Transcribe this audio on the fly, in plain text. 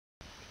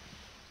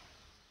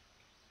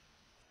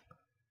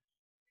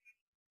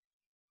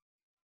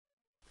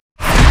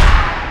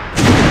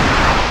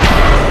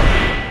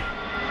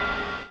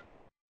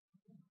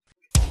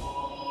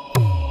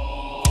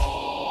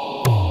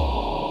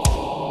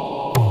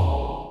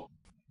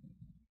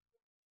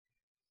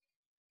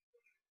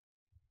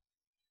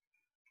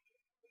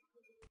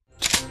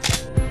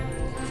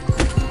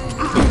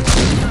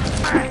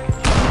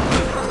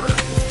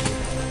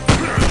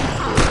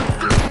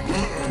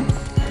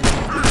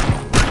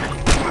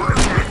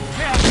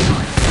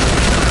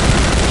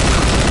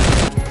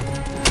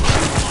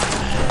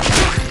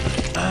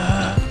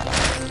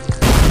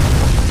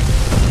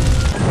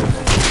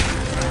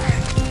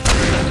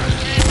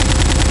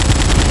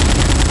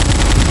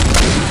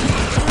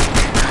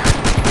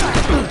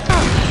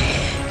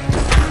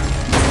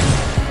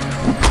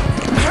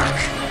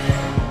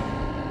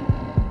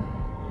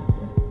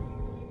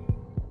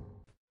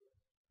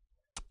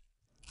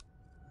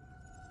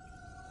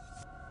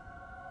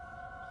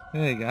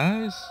Hey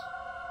guys,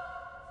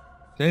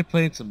 today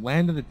playing some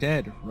Land of the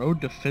Dead, Road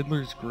to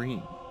Fiddler's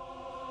Green.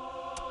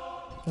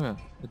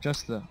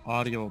 Adjust the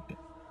audio a bit.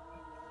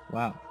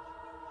 Wow.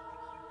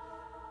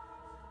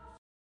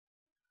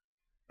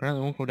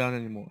 Apparently it won't go down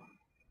anymore.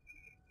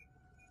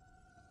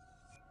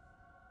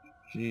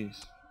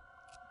 Jeez.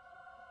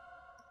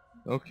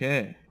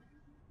 Okay.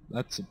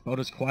 That's about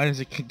as quiet as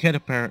it can get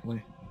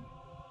apparently.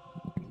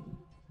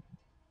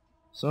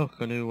 So,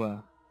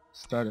 gonna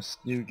start a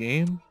new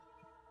game.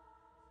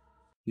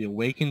 The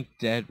awakened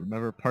dead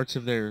remember parts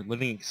of their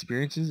living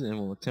experiences and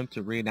will attempt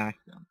to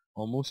reenact them,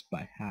 almost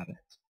by habit.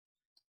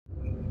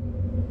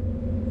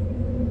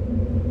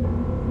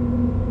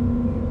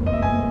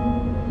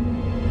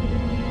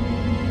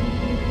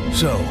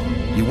 So,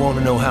 you want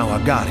to know how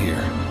I got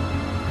here?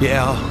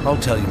 Yeah, I'll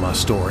tell you my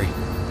story.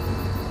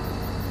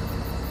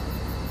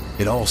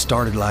 It all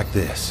started like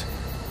this.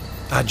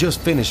 I just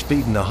finished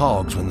feeding the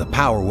hogs when the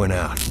power went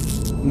out.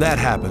 That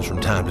happens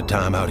from time to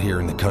time out here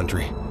in the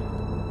country.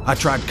 I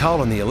tried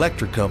calling the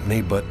electric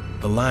company, but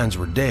the lines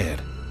were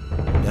dead.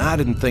 I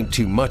didn't think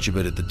too much of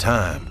it at the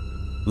time.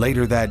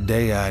 Later that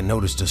day, I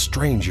noticed a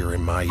stranger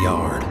in my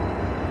yard.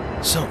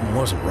 Something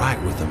wasn't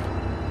right with him.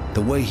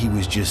 The way he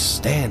was just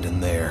standing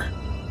there.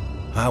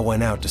 I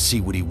went out to see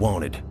what he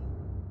wanted.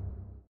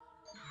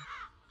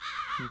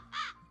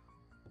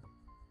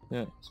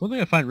 Yeah, so one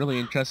thing I find really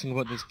interesting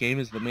about this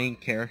game is the main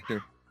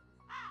character.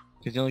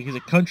 Because, you know, like, he's a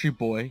country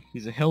boy,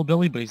 he's a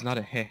hillbilly, but he's not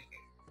a hick.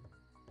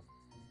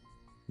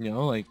 You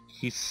know, like,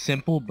 he's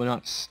simple but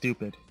not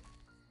stupid.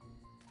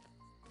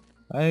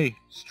 Hey,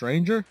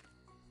 stranger?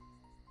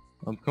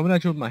 I'm coming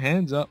at you with my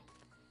hands up.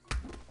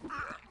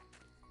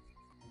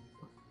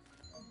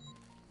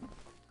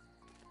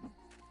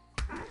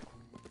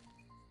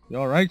 You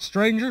alright,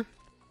 stranger?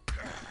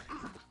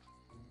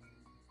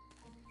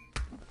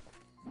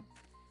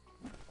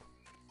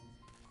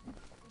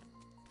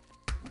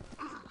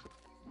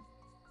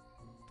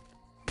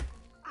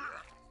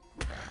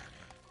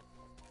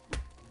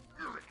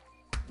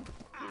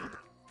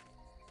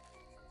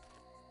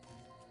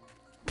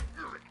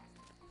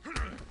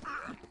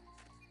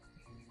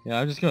 Yeah,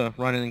 I'm just gonna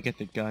run in and get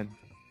the gun.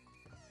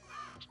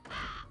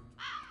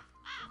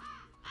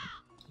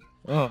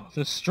 Oh,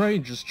 this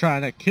stranger's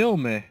trying to kill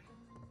me.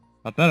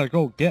 I better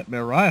go get my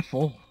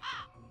rifle.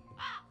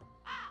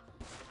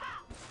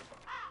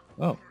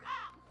 Oh.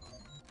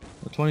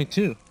 A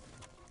 22.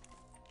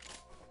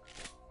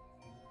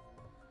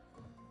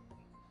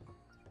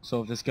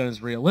 So if this gun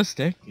is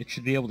realistic, it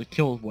should be able to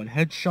kill with one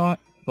headshot,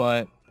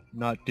 but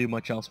not do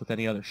much else with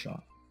any other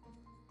shot.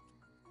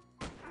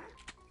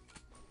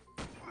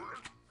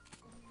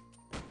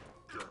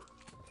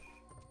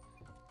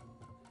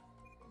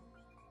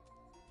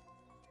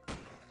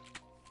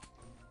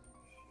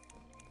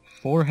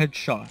 Four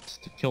headshots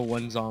to kill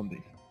one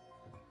zombie.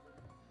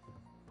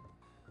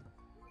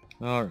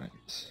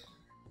 Alright.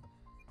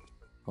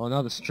 Well,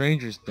 now the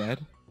stranger's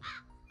dead.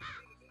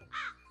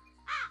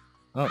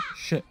 Oh,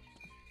 shit.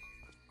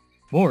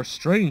 More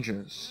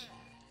strangers.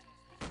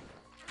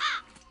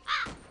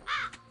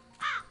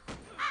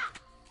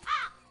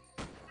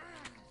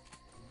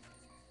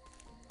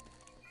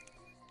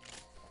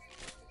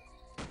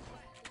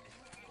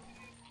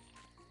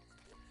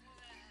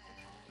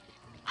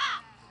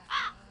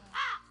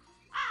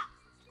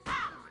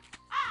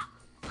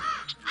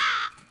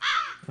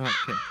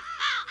 Okay.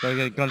 Gotta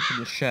get a gun from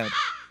the shed.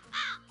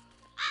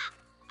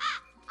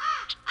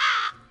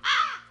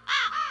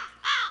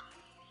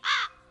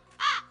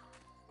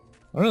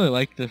 I really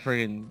like the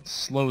friggin'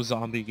 slow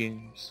zombie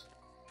games.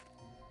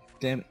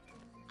 Damn it.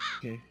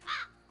 Okay.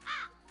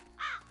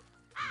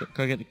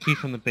 Gotta get the key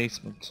from the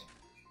basement.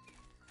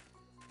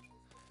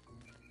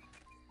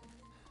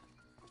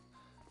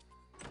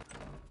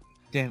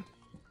 Damn it.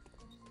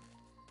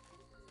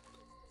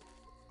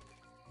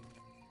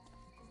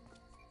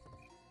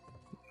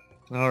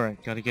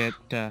 Alright, gotta get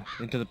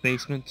into the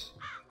basement.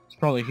 It's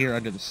probably here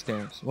under the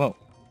stairs. Whoa.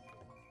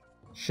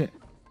 Shit.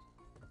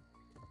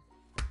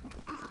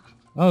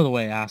 Out of the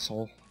way,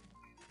 asshole.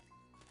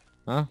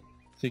 Huh?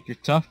 Think you're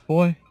tough,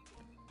 boy?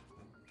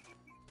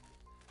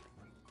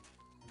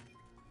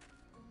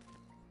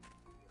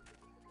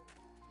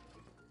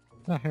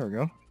 Ah, here we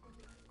go.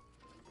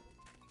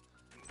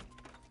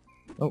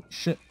 Oh,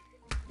 shit.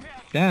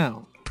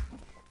 Down.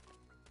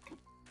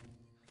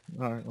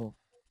 Alright, we'll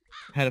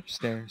head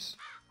upstairs.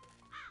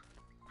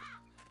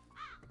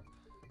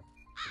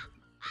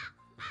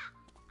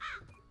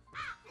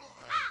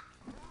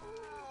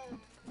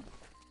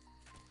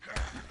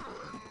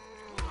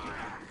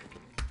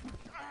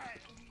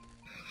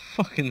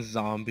 Fucking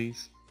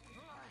zombies.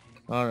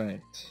 Alright.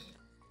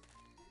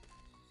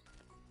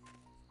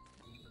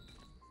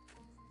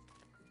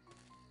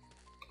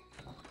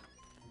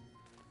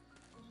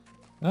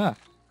 Ah.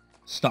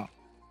 Stop.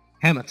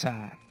 Hammer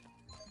time.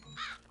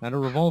 And a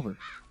revolver.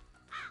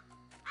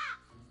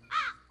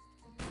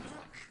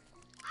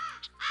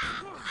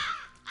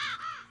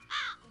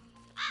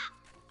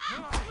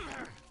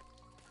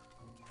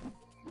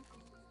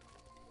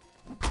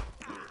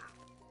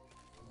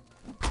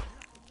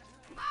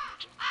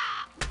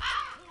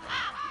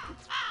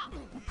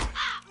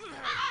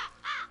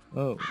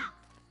 Oh.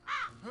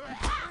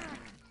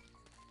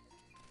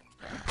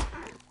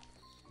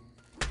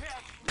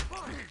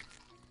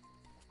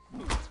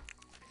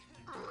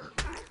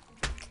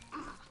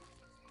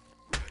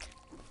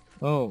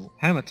 Oh,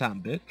 hammer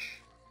time, bitch.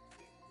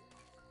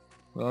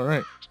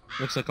 Alright.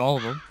 Looks like all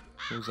of them.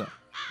 What was that?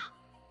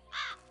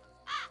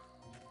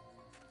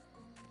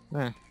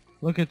 Man,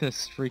 look at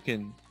this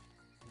freaking...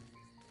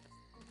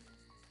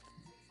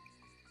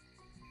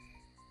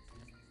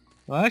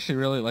 Well, I actually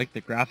really like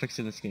the graphics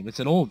in this game.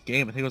 It's an old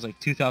game. I think it was like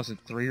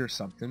 2003 or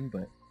something,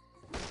 but...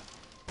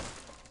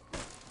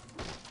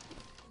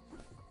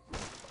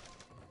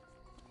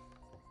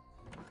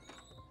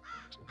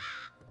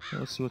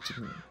 Let's see what's in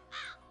here.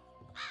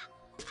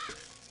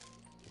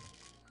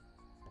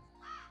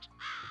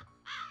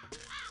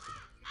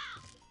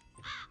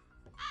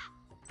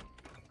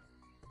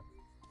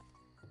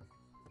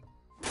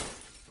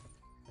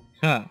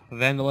 Huh,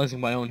 vandalizing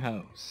my own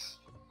house.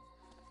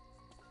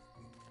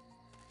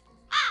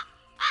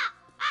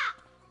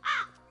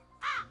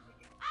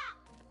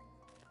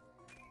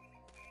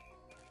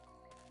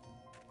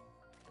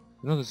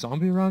 Another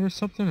zombie around or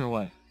something, or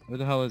what? Where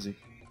the hell is he?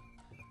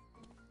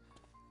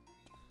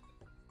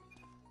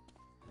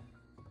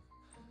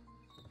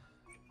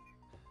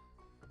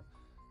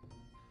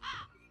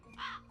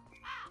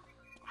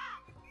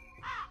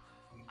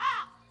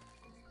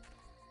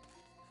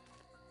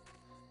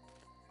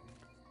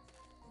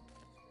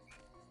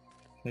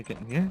 Can I get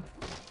in here?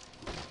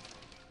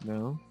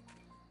 No.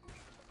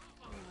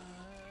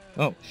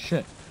 Oh,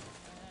 shit.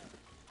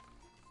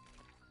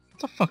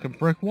 It's a fucking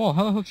brick wall.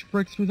 How the hell did you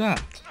break through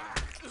that?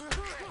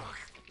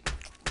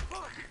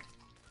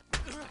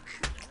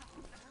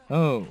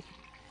 Oh.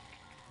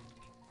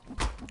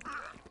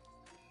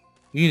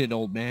 Eat it,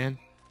 old man.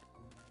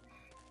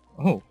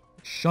 Oh,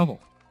 shovel.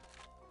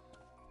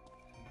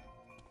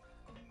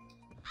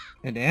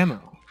 And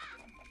ammo.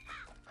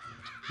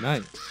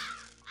 Nice.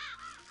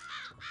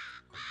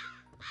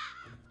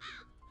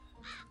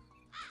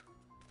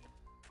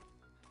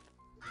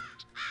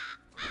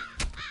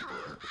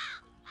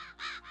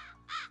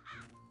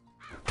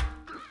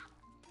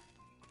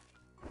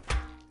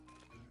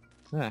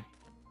 Ah,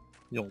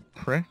 you old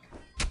prick.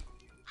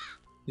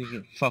 You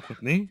can fuck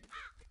with me?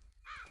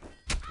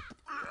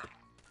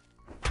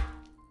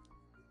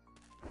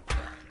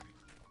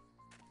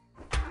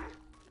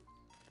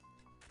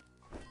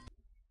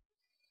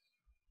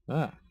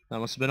 Ah, that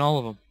must have been all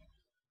of them.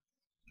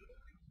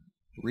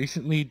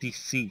 Recently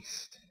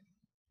deceased.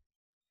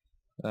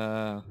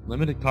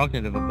 Limited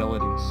cognitive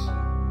abilities.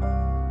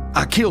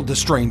 I killed the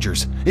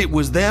strangers. It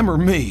was them or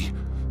me.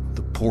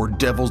 The poor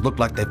devils looked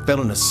like they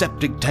fell in a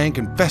septic tank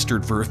and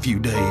festered for a few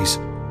days.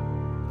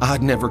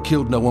 I'd never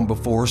killed no one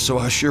before, so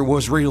I sure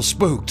was real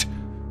spooked.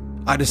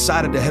 I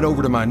decided to head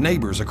over to my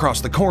neighbors across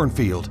the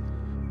cornfield.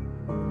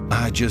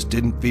 I just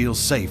didn't feel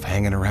safe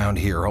hanging around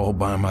here all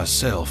by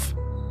myself.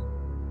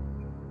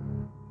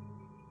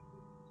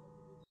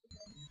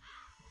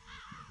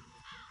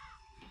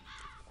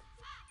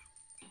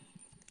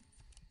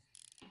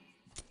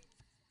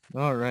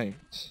 Alright.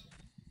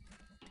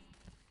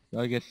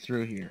 Gotta get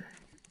through here.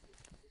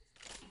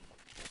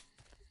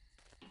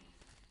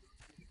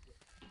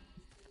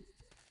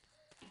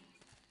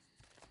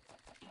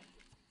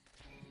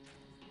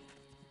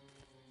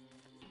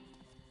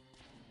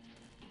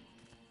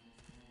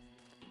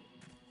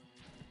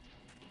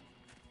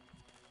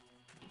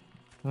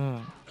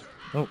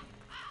 Oh.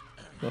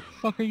 The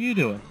fuck are you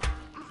doing?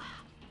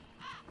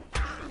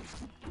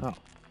 Oh.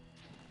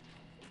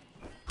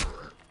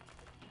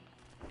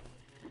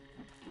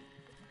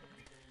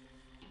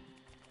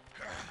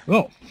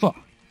 Oh, fuck.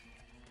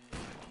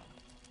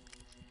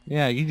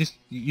 Yeah,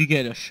 you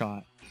get a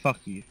shot. Fuck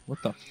you.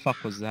 What the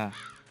fuck was that?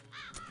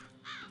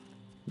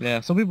 Yeah,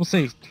 some people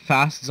say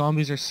fast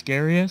zombies are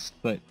scariest,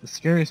 but the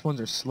scariest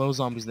ones are slow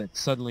zombies that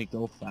suddenly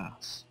go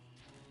fast.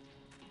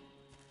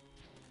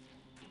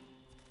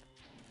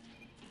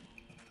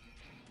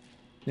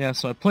 Yeah,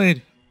 so I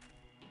played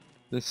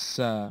this,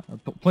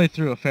 played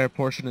through a fair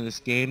portion of this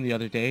game the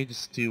other day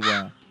just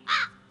to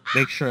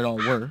make sure it all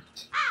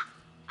worked.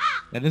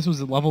 And this was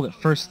the level that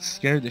first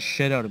scared the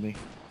shit out of me.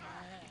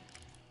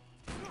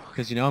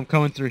 Because, you know, I'm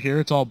coming through here,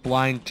 it's all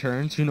blind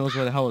turns, who knows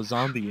where the hell a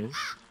zombie is.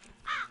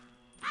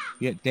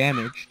 You get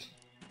damaged.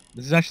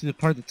 This is actually the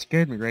part that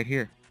scared me right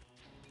here.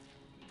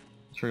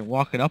 So we're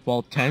walking up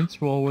all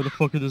tense, well, where the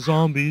fuck are the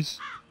zombies?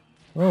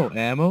 Oh,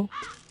 ammo?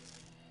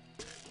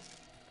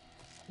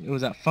 It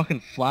was that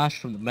fucking flash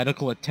from the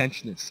medical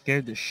attention that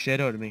scared the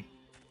shit out of me.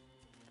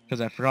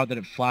 Because I forgot that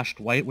it flashed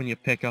white when you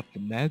pick up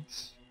the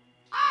meds.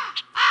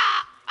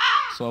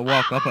 So I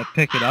walk up, I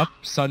pick it up,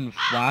 sudden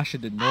flash,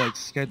 it did noise,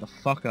 scared the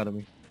fuck out of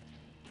me.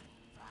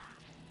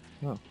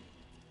 Oh.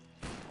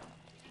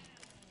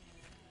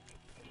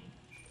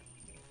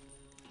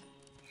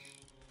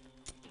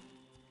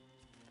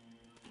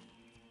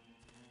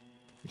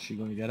 Is she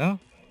gonna get up?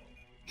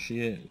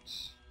 She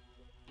is.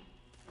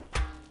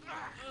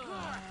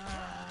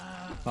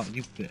 Oh,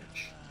 you bitch.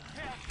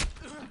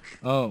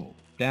 Oh,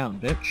 down,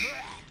 bitch.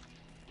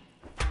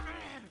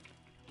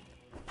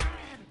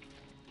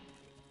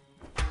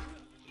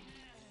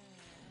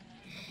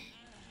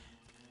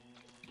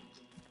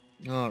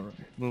 Alright,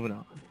 moving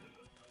on.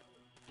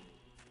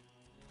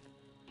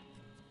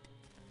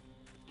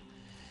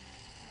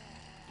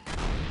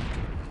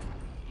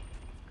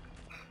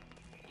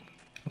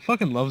 I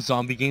fucking love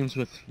zombie games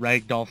with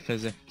ragdoll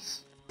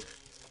physics.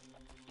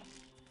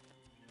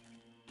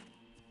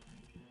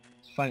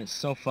 I find it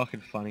so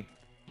fucking funny.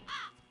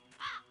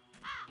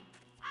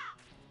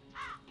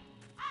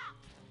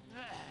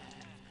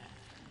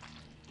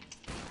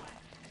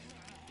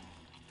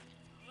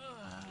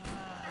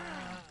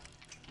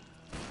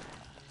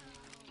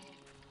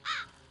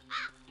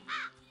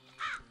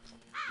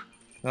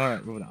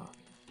 Alright, moving on.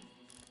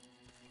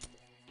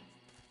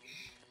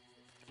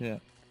 Yeah.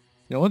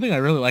 You know, one thing I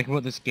really like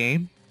about this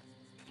game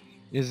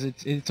is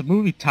it's a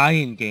movie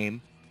tie-in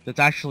game that's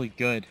actually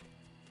good.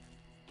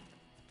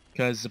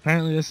 Because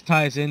apparently this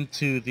ties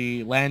into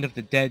the Land of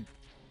the Dead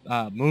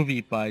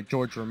movie by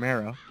George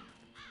Romero.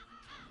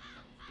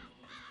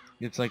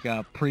 It's like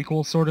a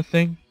prequel sort of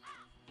thing.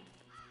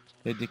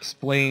 It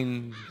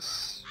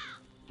explains...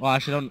 Well,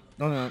 actually, I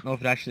don't know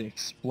if it actually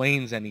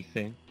explains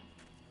anything.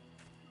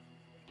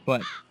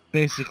 But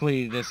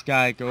basically, this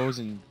guy goes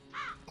and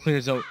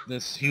clears out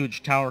this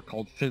huge tower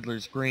called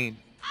Fiddler's Green.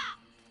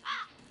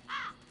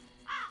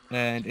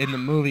 And in the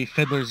movie,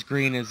 Fiddler's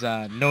Green is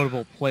a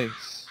notable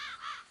place.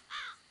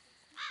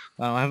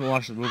 I haven't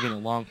watched the movie in a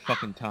long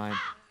fucking time.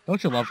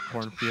 Don't you love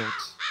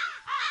cornfields?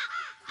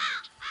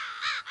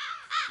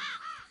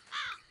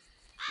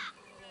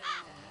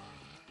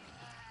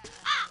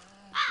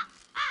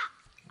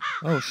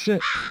 Oh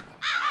shit.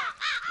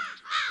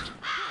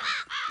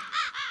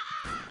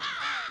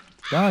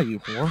 Die, you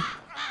whore.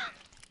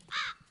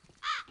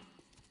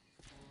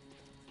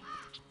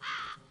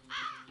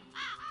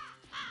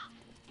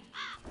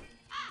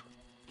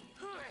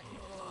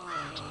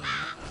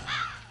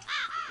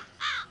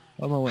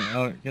 On my way.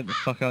 Alright, get the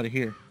fuck out of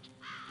here.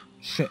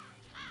 Shit.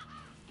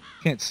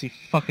 Can't see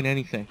fucking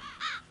anything.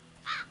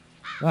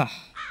 Ah.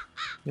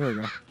 There we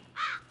go.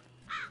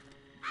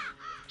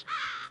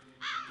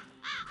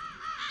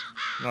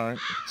 Alright,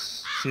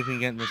 let's see if we can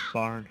get in this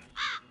barn.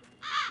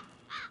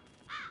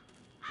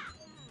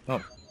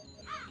 Oh.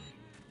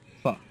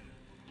 Fuck.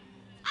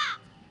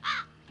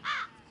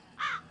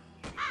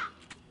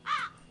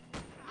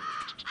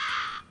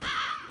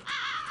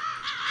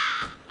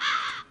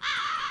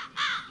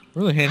 I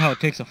really hate how it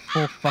takes a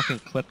full fucking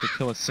clip to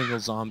kill a single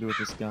zombie with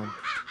this gun.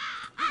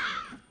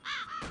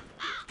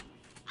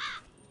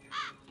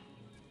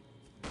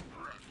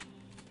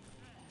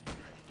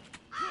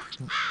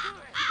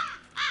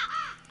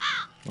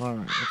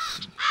 Alright,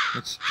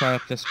 let's try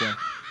up this way.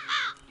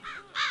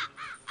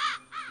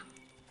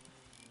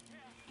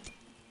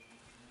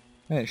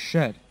 Hey,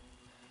 shed.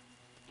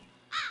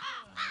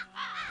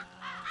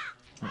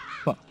 Oh,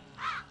 fuck.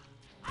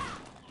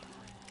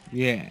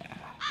 Yeah.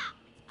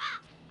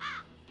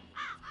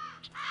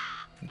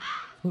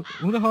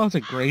 Who the hell has a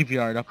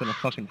graveyard up in a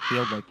fucking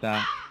field like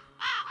that?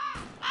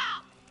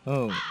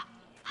 Oh.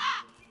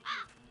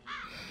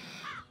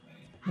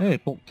 Hey,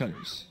 bolt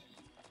cutters.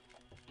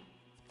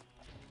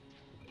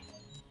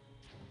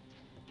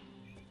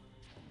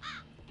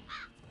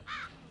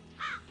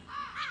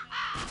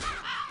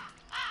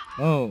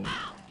 Oh.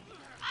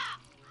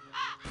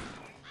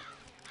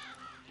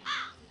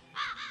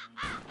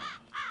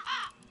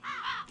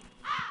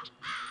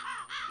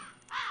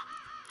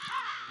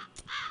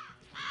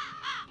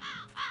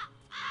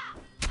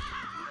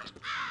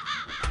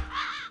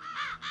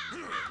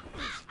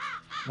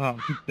 Oh,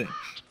 you bitch.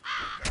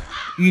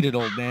 Eat it,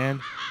 old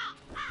man.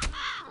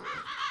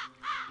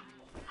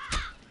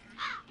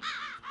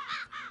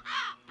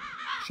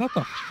 Shut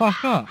the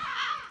fuck up.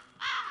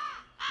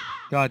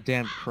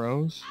 Goddamn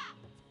crows.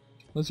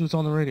 Let's see what's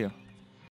on the radio.